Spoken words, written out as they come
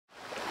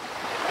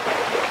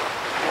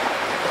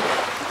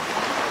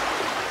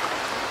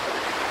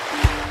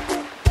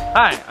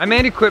Hi, I'm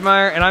Andy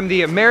Quitmeyer, and I'm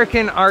the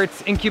American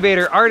Arts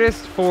Incubator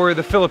artist for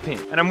the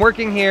Philippines. And I'm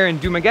working here in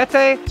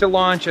Dumaguete to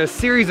launch a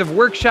series of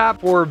workshops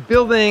for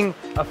building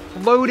a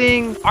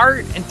floating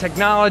art and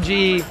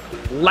technology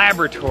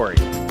laboratory.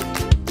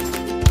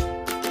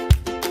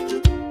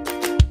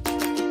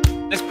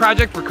 This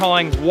project we're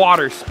calling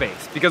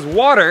Waterspace, because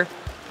water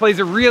plays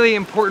a really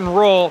important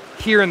role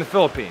here in the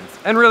Philippines,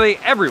 and really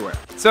everywhere.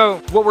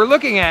 So what we're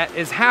looking at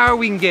is how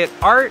we can get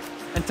art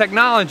and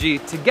technology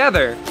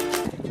together.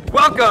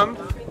 Welcome!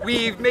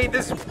 We've made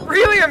this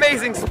really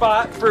amazing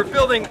spot for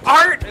building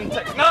art and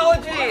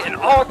technology and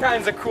all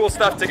kinds of cool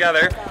stuff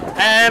together.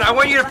 And I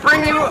want you to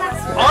bring you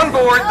on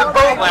board the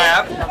boat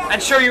lab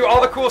and show you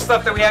all the cool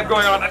stuff that we have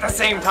going on at the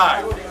same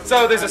time.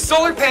 So there's a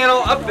solar panel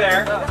up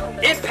there.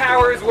 It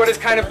powers what is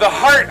kind of the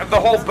heart of the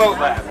whole boat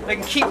lab. They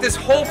can keep this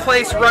whole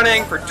place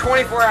running for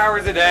 24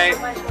 hours a day,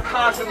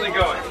 constantly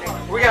going.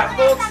 We got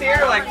folks here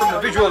like from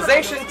the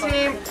visualization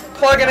team,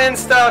 plugging in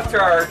stuff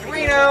to our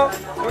Arduino.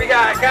 We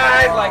got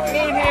guys like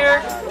me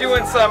here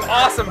doing some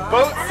awesome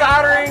boat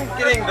soldering,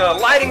 getting the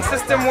lighting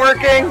system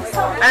working,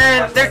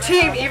 and their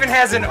team even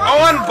has an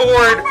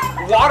onboard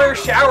water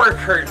shower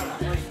curtain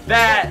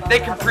that they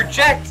can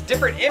project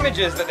different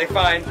images that they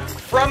find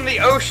from the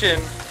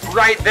ocean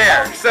right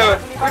there. So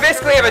we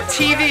basically have a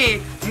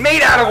TV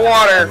made out of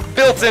water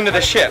built into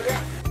the ship.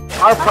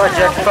 Our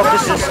project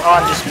focuses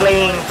on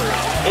displaying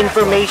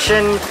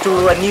information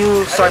through a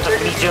new sort of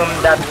medium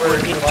that will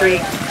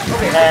intrigue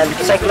and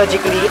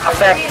psychologically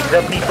affect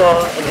the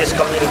people in this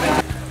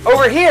community.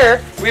 Over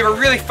here, we have a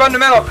really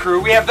fundamental crew.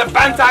 We have the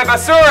Bantay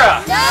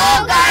Basura.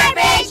 No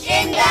garbage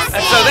in the sea.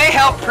 And so they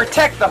help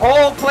protect the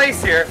whole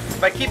place here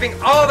by keeping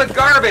all the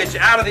garbage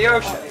out of the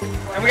ocean.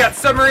 And we got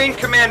Submarine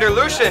Commander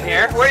Lucian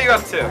here. What are you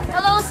up to?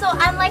 Hello, so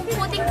I'm like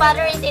putting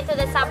batteries into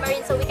the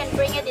submarine so we can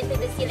bring it into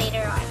the sea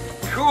later on.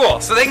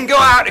 Cool, so they can go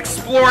out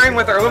exploring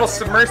with our little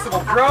submersible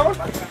drone.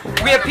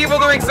 We have people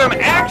doing some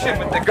action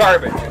with the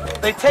garbage.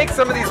 They take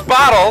some of these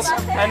bottles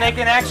and they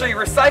can actually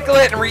recycle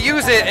it and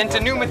reuse it into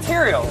new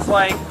materials,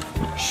 like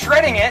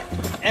shredding it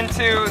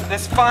into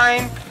this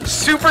fine,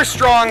 super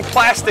strong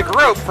plastic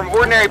rope from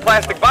ordinary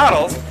plastic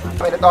bottles.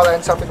 When it all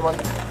ends up in one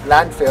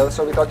landfill,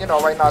 so we thought,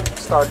 why not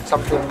start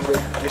something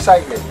with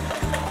recycling?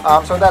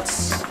 So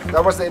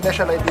that was the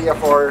initial idea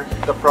for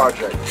the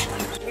project.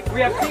 We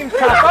have Team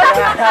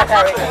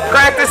Kappa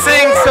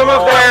practicing some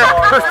of their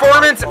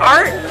performance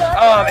art,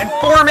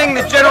 informing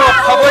the general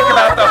public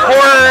about the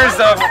horrors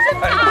of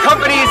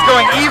companies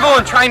going evil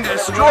and trying to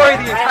destroy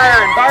the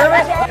entire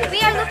environment.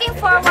 We are looking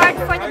forward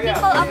for the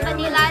people of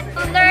Manila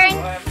to learn,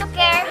 to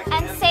care,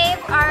 and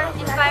save our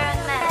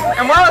environment.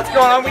 And while it's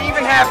going on, we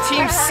even have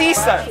Team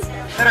Sea-Sense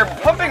that are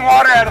pumping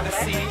water out of the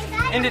sea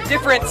into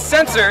different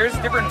sensors,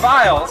 different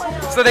vials,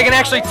 so they can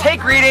actually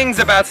take readings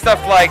about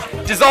stuff like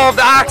dissolved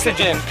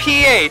oxygen,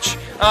 pH,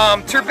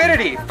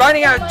 turbidity,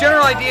 finding out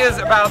general ideas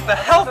about the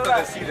health of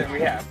the sea that we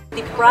have.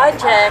 The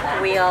project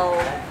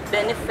will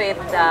benefit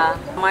the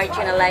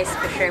marginalized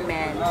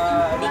fishermen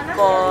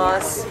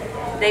because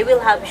they will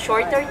have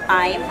shorter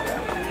time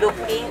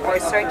looking or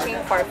searching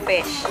for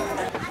fish.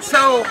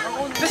 So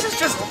this is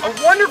just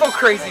a wonderful,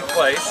 crazy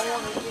place.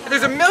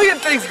 There's a million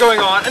things going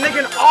on, and they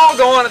can all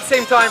go on at the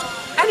same time.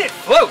 And it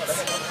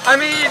floats. I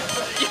mean,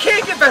 you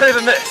can't get better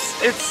than this.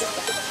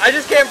 I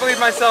just can't believe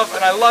myself,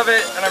 and I love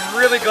it, and I'm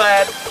really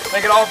glad they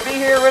could all be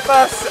here with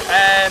us,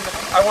 and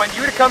I want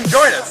you to come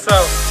join us. So,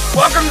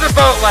 welcome to the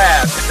Boat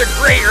Lab. It's a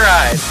great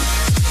ride.